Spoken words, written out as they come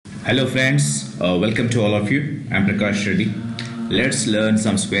Hello friends, welcome to all of you. I'm Prakash Reddy. Let's learn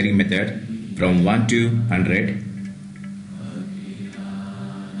some squaring method from 1 to 100.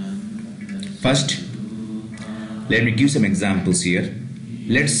 First, let me give some examples here.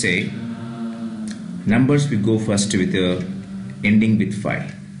 Let's say numbers we go first with ending with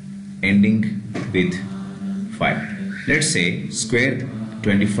 5. Ending with 5. Let's say square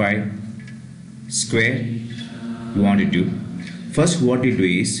 25 square you want to do. First what you do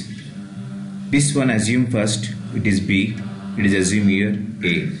is this one assume first it is B, it is assume here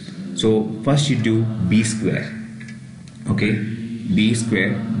A. So first you do B square. Okay, B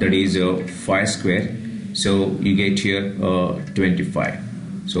square, that is 5 square. So you get here 25.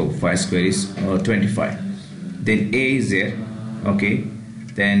 So 5 square is 25. Then A is there. Okay,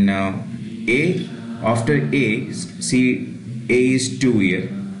 then A, after A, see A is 2 here.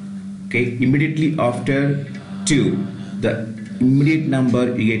 Okay, immediately after 2 the immediate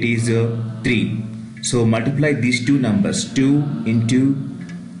number you get is 3. So multiply these two numbers, 2 into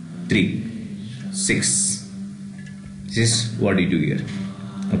 3, 6. This is what you do here.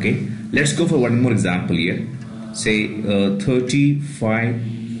 Okay, let's go for one more example here. Say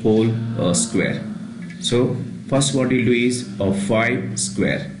 35 whole square. So first what you do is 5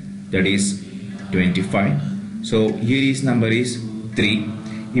 square, that is 25. So here is number is 3.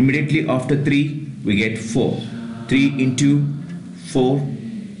 Immediately after 3 we get 4. 3 into 4,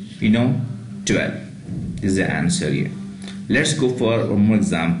 12. This is the answer here. Let's go for one more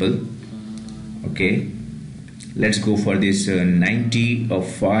example. Okay, let's go for this 90 of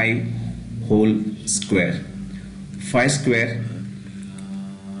 5 whole square. 5 square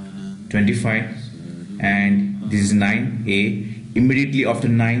 25 and this is 9A. Immediately after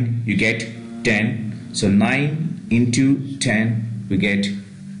 9 you get 10. So 9 into 10 we get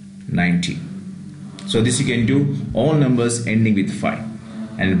 90. So this you can do all numbers ending with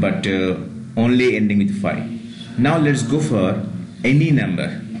 5 but only ending with 5. Now let's go for any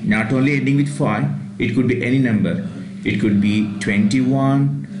number, not only ending with 5, it could be any number. It could be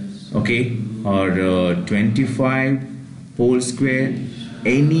 21, okay, or 25 whole square,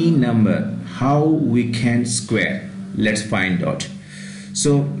 any number. How we can square? Let's find out.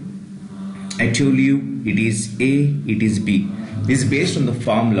 So I told you it is A, it is B. This is based on the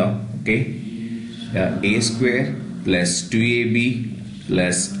formula, okay, A square plus 2AB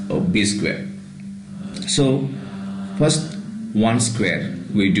plus B square. So first 1 square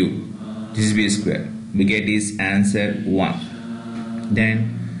we do, this is B square, we get this answer 1.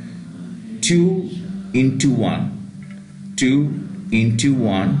 Then 2 into 1, 2 into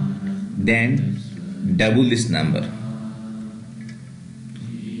 1, then double this number.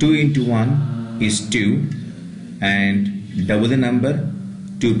 2 into 1 is 2 and double the number,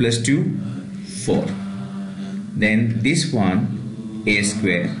 2 plus 2, 4. Then this one A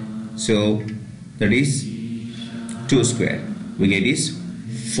square, so that is 2 square, we get is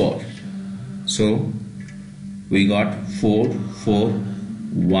 4. So we got 4, 4,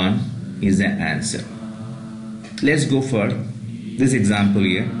 1 is the answer. Let's go for this example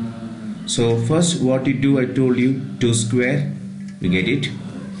here. So first what you do, I told you 2 square, we get it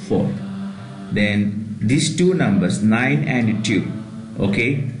 4. Then these two numbers 9 and 2,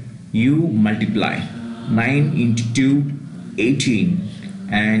 okay, you multiply 9 into 2, 18,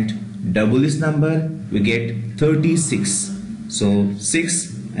 and double this number we get 36. So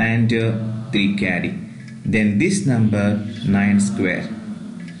 6 and 3 carry. Then this number 9 square,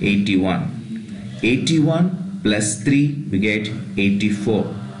 81. 81 plus 3 we get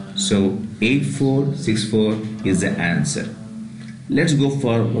 84. So 8464 is the answer. Let's go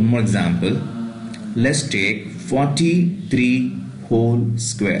for one more example. Let's take 43 whole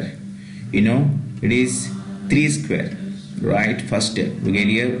square. It is 3 square, right? First step we get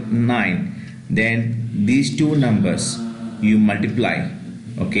here 9. Then these two numbers you multiply,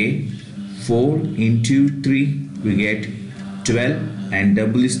 okay, 4 into 3 we get 12 and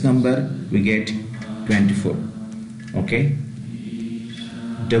double this number we get 24. Okay,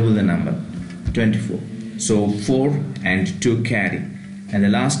 double the number 24. So 4 and 2 carry, and the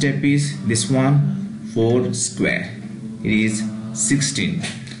last step is this one, 4 square, it is 16.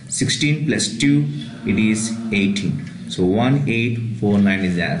 16 plus 2 it is 18. So 1849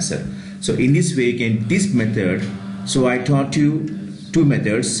 is the answer. So in this way you can this method. So I taught you two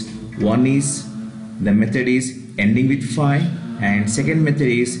methods. One is the method is ending with 5, and second method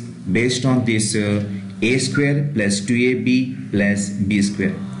is based on this A square plus 2AB plus B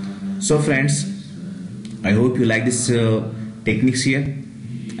square. So friends, I hope you like this techniques here,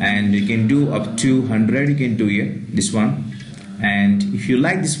 and you can do up to 100 you can do here, this one. And if you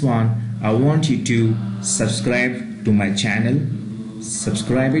like this one, I want you to subscribe to my channel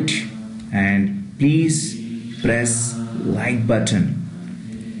subscribe it, and please press like button.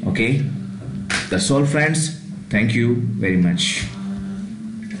 Okay, that's all friends. Thank you very much.